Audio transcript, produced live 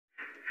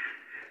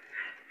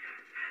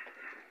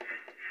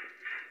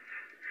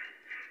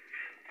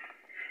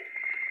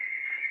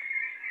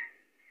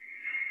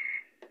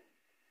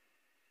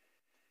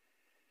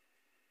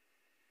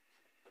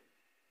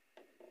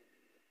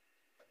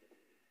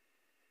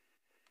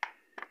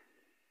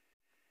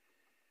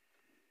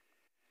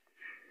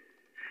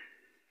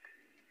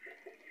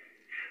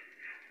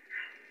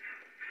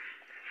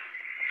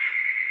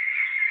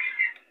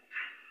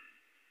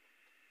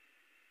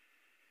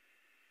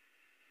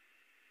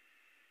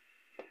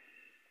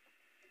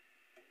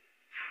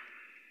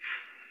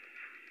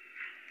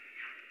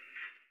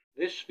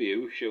This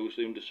view shows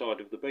the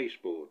underside of the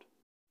baseboard.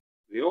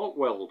 The arc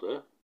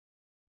welder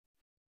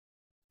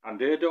and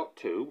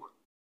IRDOT-2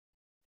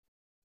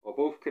 are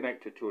both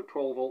connected to a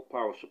 12 volt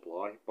power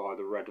supply by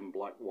the red and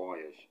black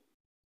wires.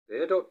 The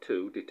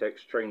IRDOT-2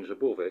 detects trains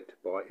above it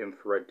by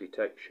infrared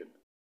detection.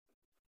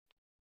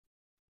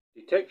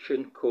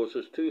 Detection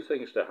causes two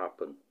things to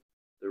happen.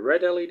 The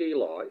red LED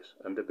lights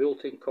and the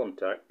built-in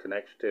contact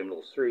connects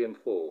terminals 3 and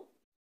 4.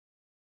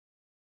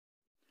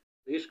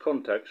 These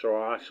contacts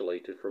are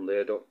isolated from the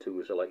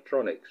IRDOT-2's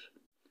electronics,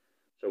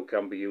 so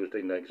can be used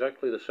in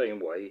exactly the same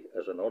way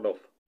as an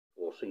on-off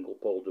or single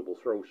pole double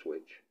throw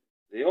switch.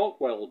 The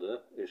arc welder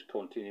is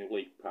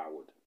continually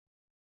powered.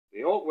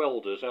 The arc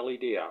welder's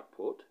LED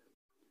output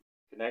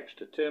connects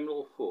to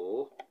terminal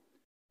 4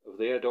 of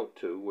the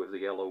IRDOT-2 with the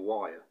yellow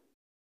wire.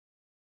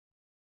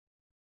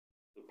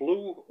 The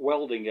blue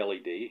welding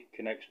LED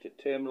connects to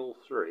terminal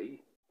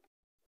 3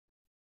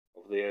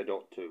 of the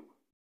IRDOT-2.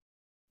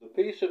 The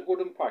piece of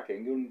wooden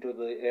packing under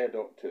the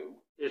IRDOT-2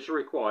 is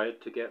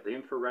required to get the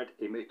infrared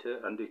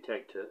emitter and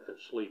detector at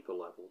sleeper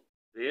level.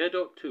 The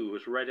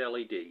IRDOT-2's red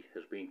LED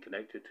has been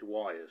connected to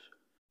wires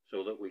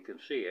so that we can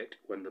see it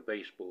when the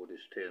baseboard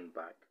is turned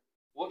back.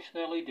 Watch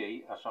the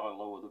LED as I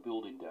lower the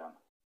building down.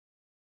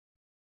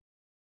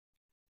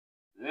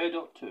 The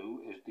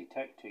IRDOT-2 is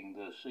detecting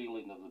the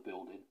ceiling of the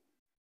building.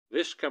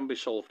 This can be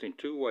solved in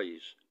two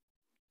ways.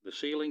 The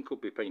ceiling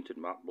could be painted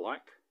matte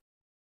black.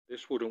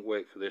 This wouldn't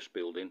work for this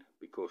building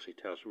because it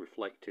has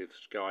reflective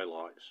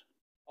skylights.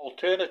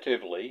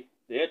 Alternatively,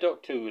 the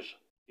IRDOT-2's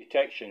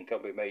detection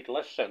can be made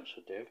less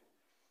sensitive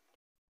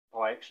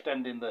by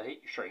extending the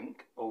heat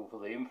shrink over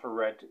the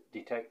infrared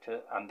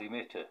detector and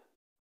emitter.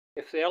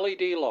 If the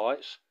LED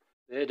lights,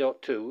 the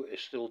IRDOT-2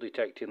 is still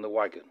detecting the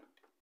wagon.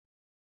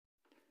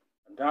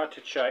 And now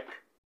to check,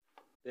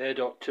 the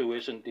IRDOT-2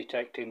 isn't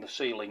detecting the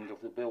ceiling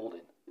of the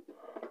building.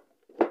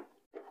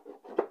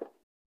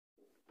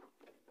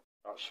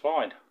 That's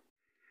fine.